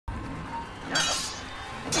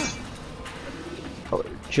Oh,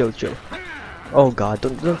 chill, chill. Oh god,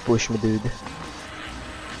 don't push me, dude.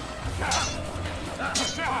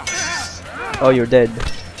 Oh, you're dead.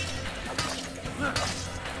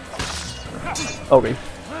 Okay.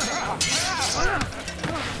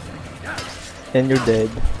 And you're dead.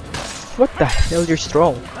 What the hell? You're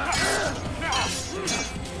strong.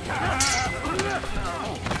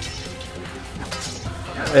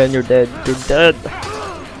 And you're dead. You're dead.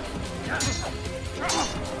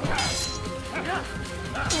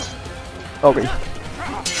 Okay.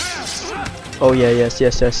 Oh yeah, yes,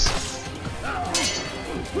 yes, yes.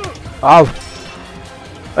 Ow!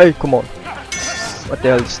 Hey, come on. What the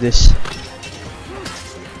hell is this?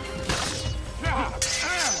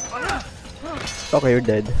 Okay, you're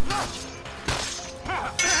dead.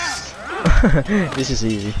 This is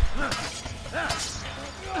easy.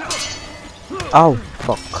 Ow!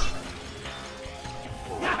 Fuck.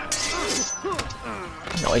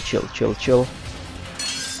 No, chill, chill, chill.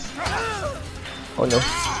 Oh no.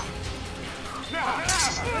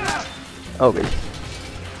 Okay.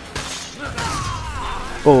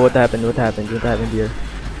 Oh, what happened? What happened? What happened here?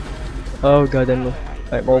 Oh god, I'm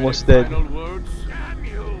almost dead. Final words?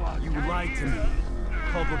 You lied to me.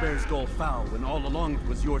 Called Robert's goal foul when all along it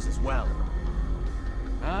was yours as well.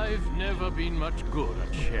 I've never been much good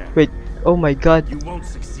at sharing. Wait, oh my god. You won't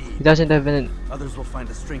succeed. He doesn't have an... Others will find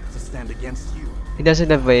the strength to stand against you. He doesn't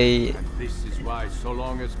have a... And this is why so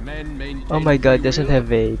long as men maintain Oh my god, doesn't will,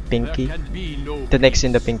 have a pinky. there can be no The next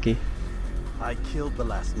in the peace. pinky. I killed the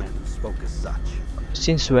last man who spoke as such.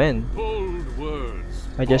 Since when? Bold words.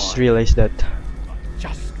 I just boy. realized that.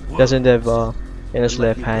 Just Doesn't have words. in his Let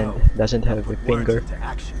left me hand, go. doesn't have a Put finger words into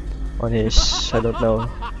action. on his, I don't know,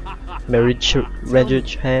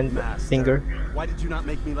 marriage hand Master, finger. Why did you not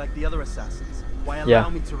make me like the other assassins? Why allow Yeah.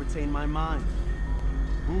 me to retain my mind?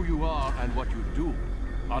 Who you are and what you do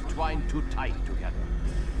are twined too tight together.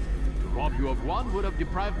 To rob you of one would have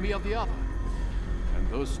deprived me of the other. And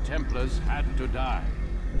those Templars had to die.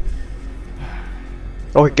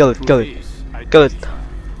 Oh, kill it, kill it, Truth is, I kill it. did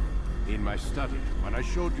in my study when I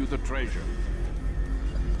showed you the treasure.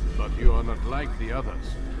 But you are not like the others.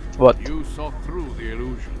 What? You saw through the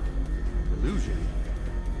illusion. Illusion?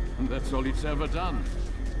 That's all it's ever done.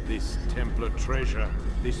 This Templar treasure,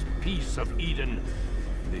 this piece of Eden,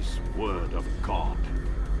 this word of God.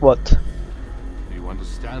 What? Do you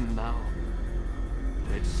understand now?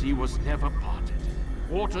 Red Sea was never parted.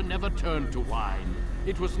 Water never turned to wine.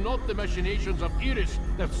 It was not the machinations of Iris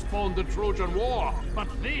that spawned the Trojan War, but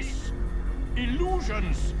this!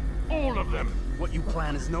 Illusions! All of them! What you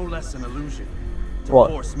plan is no less an illusion. To What?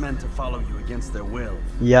 force men to follow you against their will.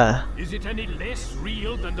 Yeah. Is it any less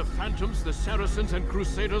real than the phantoms the Saracens and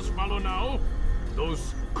Crusaders follow now?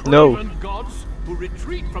 Those No. craven gods who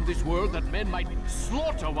retreat from this world that men might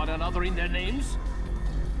slaughter one another in their names?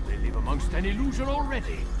 They live amongst an illusion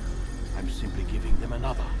already. I'm simply giving them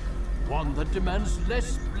another. One that demands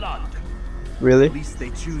less blood. Really? At least they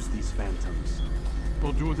choose these phantoms.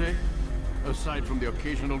 Or do they? Aside from the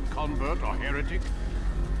occasional convert or heretic?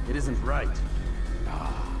 It isn't right.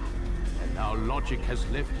 Ah, and now logic has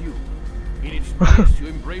left you. In its place, you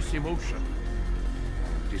embrace emotion.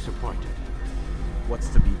 I'm disappointed. What's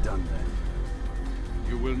to be done then?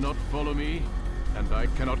 You will not follow me, and I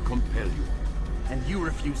cannot compel you. And you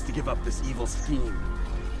refuse to give up this evil scheme.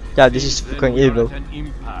 Yeah, this is Then fucking we are evil. at an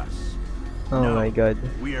impasse. Oh No, my god.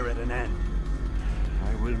 we are at an end.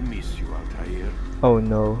 I will miss you, Altair. Oh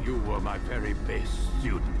no. You were my very best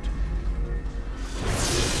student.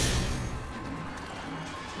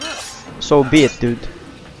 So be it, dude.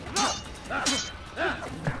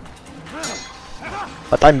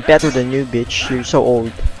 But I'm better than you, bitch. You're so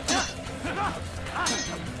old.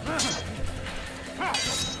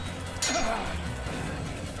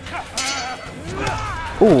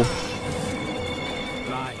 Ooh.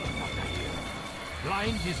 Blind,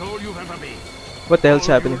 blind is all you've ever been. What the hell's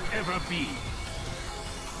All happening? you'll ever be.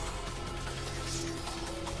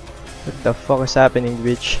 What the fuck is happening,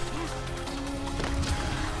 bitch?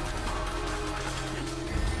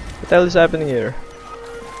 What the hell is happening here?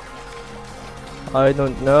 I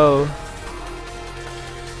don't know.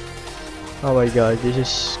 Oh my god, this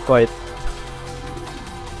is quite...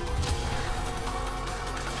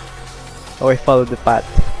 Oh, I followed the path.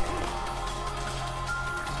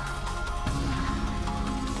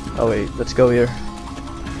 Oh wait, let's go here.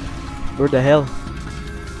 Where the hell?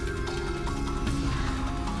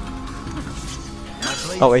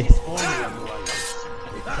 Oh wait.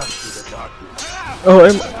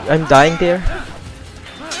 Oh, I'm dying there.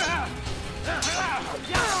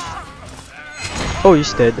 Oh,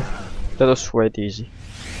 he's dead. That was quite easy.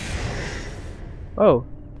 Oh,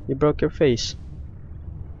 you broke your face.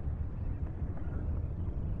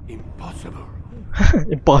 Impossible.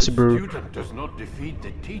 Impossible. The student does not defeat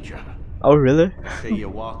the teacher. Oh really? شيء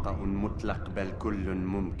واقع مطلق بل كل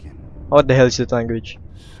ممكن. What the hell is that language?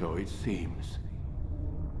 So it seems.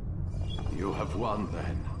 You have won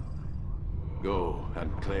then. Go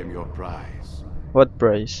and claim your prize. What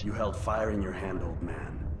prize? You held fire in your hand, old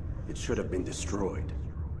man. It should have been destroyed.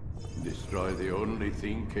 Destroy the only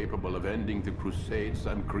thing capable of ending the Crusades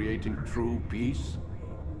and creating true peace?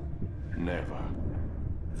 Never.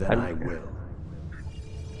 Then I will.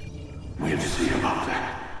 We'll see about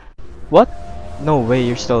that. What? No way,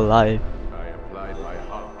 you're still alive. I applied my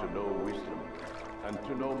heart to know wisdom, and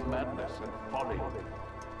to know madness and folly.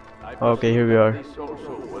 Okay, here we are. This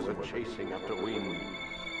also was a chasing after wind.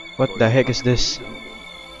 What the heck is this?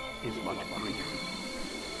 Is but grief.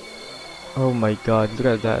 Oh my god, look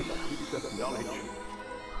at that. Increaseth knowledge,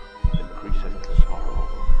 increaseth sorrow.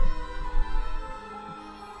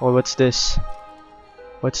 Oh, what's this?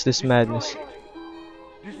 What's this madness?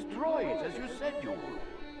 Destroy it as you said you would.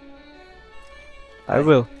 I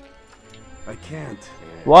will. I can't.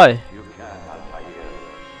 Why? You can, Altair.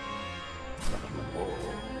 But you won't.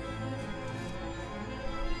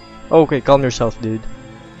 Okay, calm yourself, dude.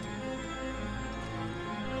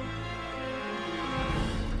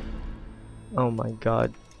 Oh my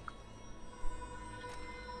god.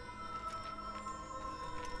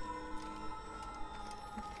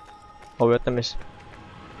 Oh, what am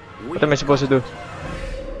I supposed to do?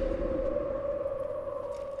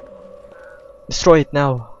 Destroy it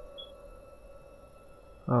now.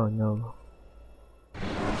 Oh no.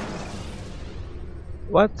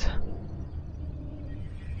 What?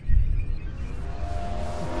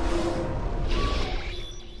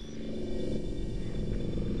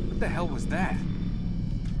 What the hell was that?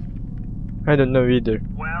 I don't know either.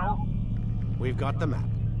 Well, We've got the map.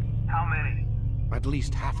 how many? At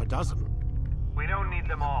least half a dozen. We don't need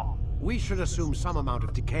them all. We should assume some amount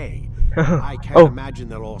of decay. I can't Oh. imagine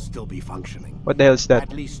they'll all still be functioning. What the hell is that?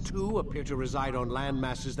 At least 2 appear to reside on land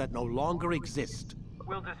masses that no longer exist.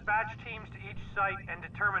 We'll dispatch teams to each site and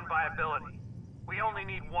determine viability. We only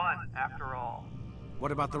need one, after all.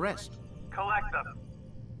 What about the rest? Collect them.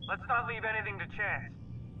 Let's not leave anything to chance.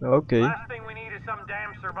 Okay. Last thing we need is some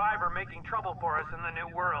damn survivor making trouble for us in the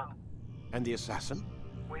new world. And the assassin?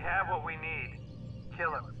 We have what we need.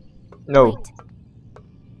 Kill him. No. Wait.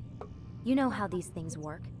 You know how these things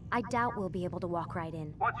work. I doubt we'll be able to walk right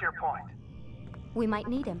in. What's your point? We might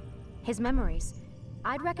need him. His memories.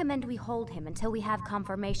 I'd recommend we hold him until we have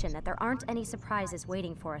confirmation that there aren't any surprises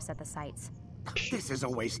waiting for us at the sites. This is a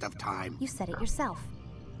waste of time. You said it yourself.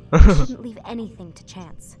 We shouldn't leave anything to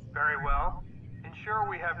chance. Very well. Ensure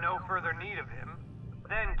we have no further need of him,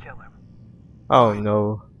 then kill him. Oh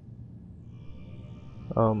no.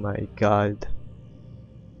 Oh my god.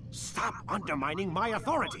 Stop undermining my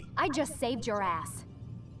authority. I just saved your ass.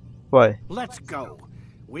 Why? Let's go.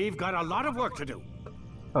 We've got a lot of work to do.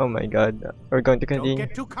 Oh my god. We're going to Don't continue.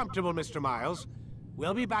 get too comfortable, Mr. Miles.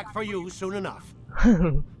 We'll be back for you soon enough.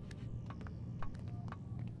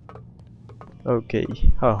 Okay.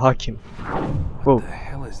 Oh, Hakim. Whoa. The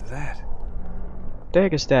hell is that? What the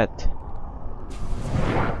heck is that?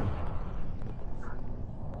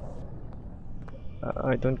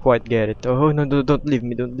 I don't quite get it. Oh no, don't leave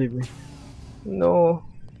me, don't leave me. No.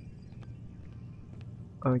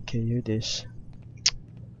 Okay, here it is.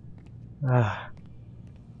 Ah.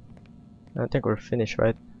 I think we're finished,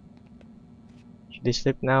 right? Should they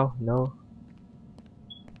sleep now? No.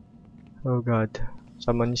 Oh god.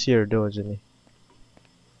 Someone's here though, isn't he?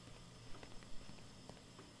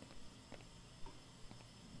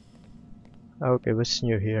 Okay, what's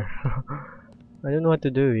new here? I don't know what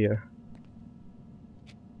to do here.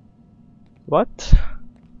 What?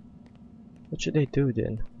 What should I do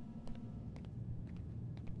then?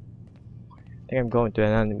 I think I'm going to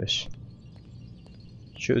Anonymous.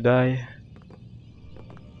 Should I?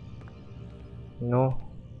 No.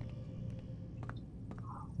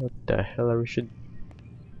 What the hell are we should?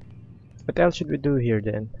 What else should we do here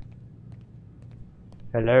then?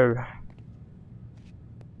 Hello.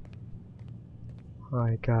 Oh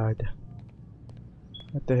my god.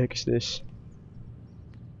 What the heck is this?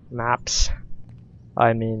 Maps.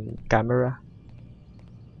 I mean camera.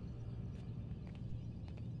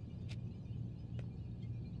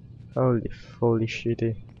 Holy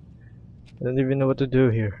shitty. I don't even know what to do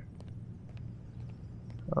here.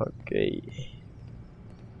 Okay.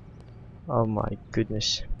 Oh my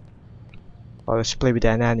goodness. Oh, let's play with the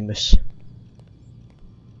Anonymous.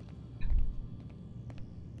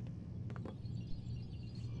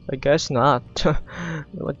 I guess not.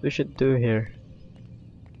 What we should do here?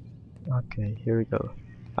 Okay, here we go.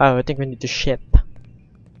 Oh, I think we need to shit.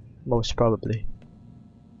 Most probably.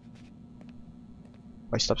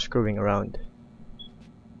 I stop screwing around.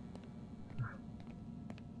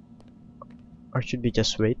 Or should we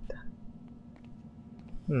just wait?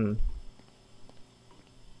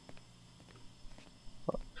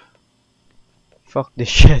 Fuck this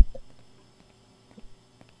shit.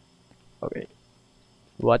 Okay.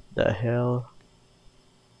 What the hell?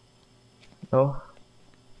 No.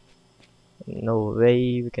 No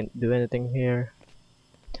way we can do anything here.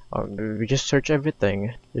 Or maybe we just search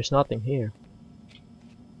everything. There's nothing here.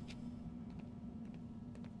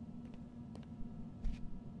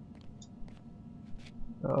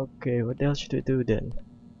 Okay, what else should we do then?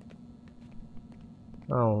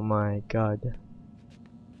 Oh my god.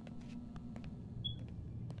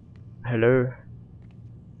 Hello?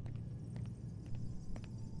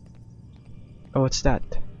 Oh, what's that?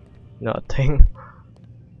 Nothing.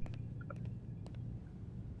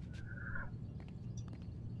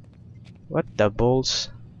 What the balls?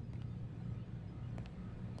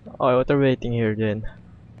 Oh, what are we waiting here then?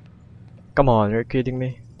 Come on, you're kidding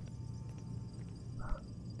me?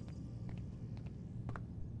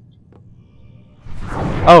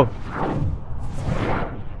 Oh!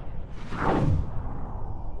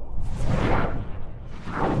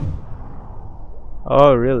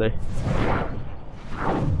 Oh, really?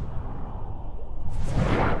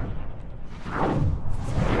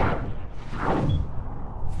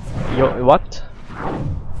 Yo, what?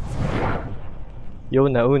 Yo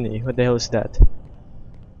Nauni, what the hell is that?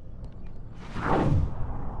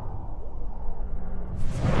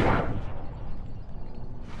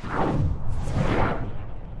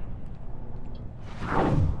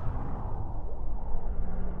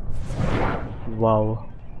 Wow.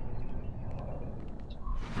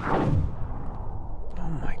 Oh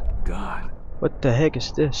my god. What the heck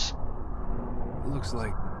is this? It looks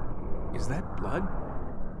like... Is that blood?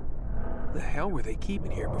 What the hell were they keeping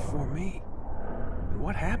here before me? And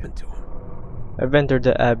what happened to him? I've entered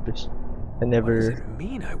the abyss. I What does never... it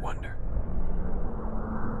mean, I wonder?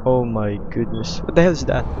 Oh my goodness. What the hell is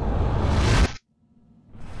that?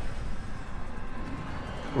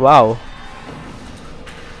 Wow.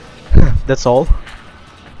 That's all.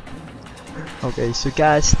 Okay, so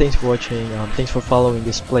guys, thanks for watching. Thanks for following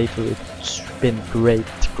this playthrough. It's been great.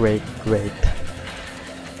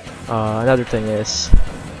 Another thing is,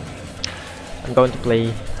 I'm going to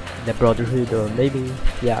play the Brotherhood, or maybe,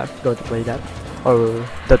 yeah, I'm going to play that, or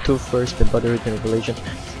the two first, the Brotherhood and Revelation.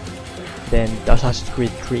 Then the Assassin's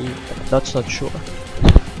Creed 3. That's not sure,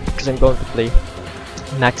 because I'm going to play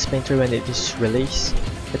Max Payne 3 when it is released.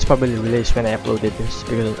 It's probably released when I uploaded this,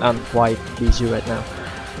 because I'm quite busy right now.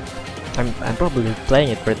 I'm probably playing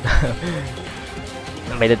it right now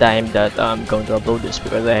by the time that I'm going to upload this,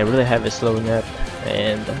 because I really have a slow net.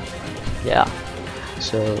 And yeah,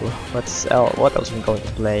 so what else I'm going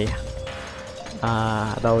to play?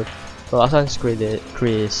 Well, Assassin's Creed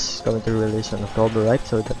 3 is going to release in October, right?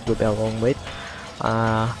 So that will be a long wait.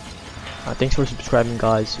 Thanks for subscribing,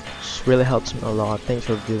 guys. It really helps me a lot. Thanks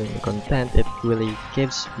for viewing the content. It really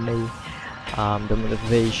gives me the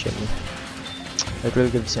motivation. It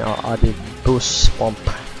really gives me an added boost pump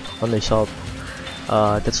on myself.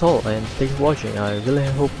 That's all, and thanks for watching. I really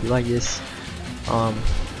hope you like this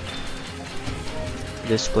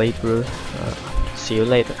this playthrough. See you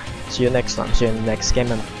later. See you next time. See you in the next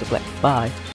game I'm to play. Bye.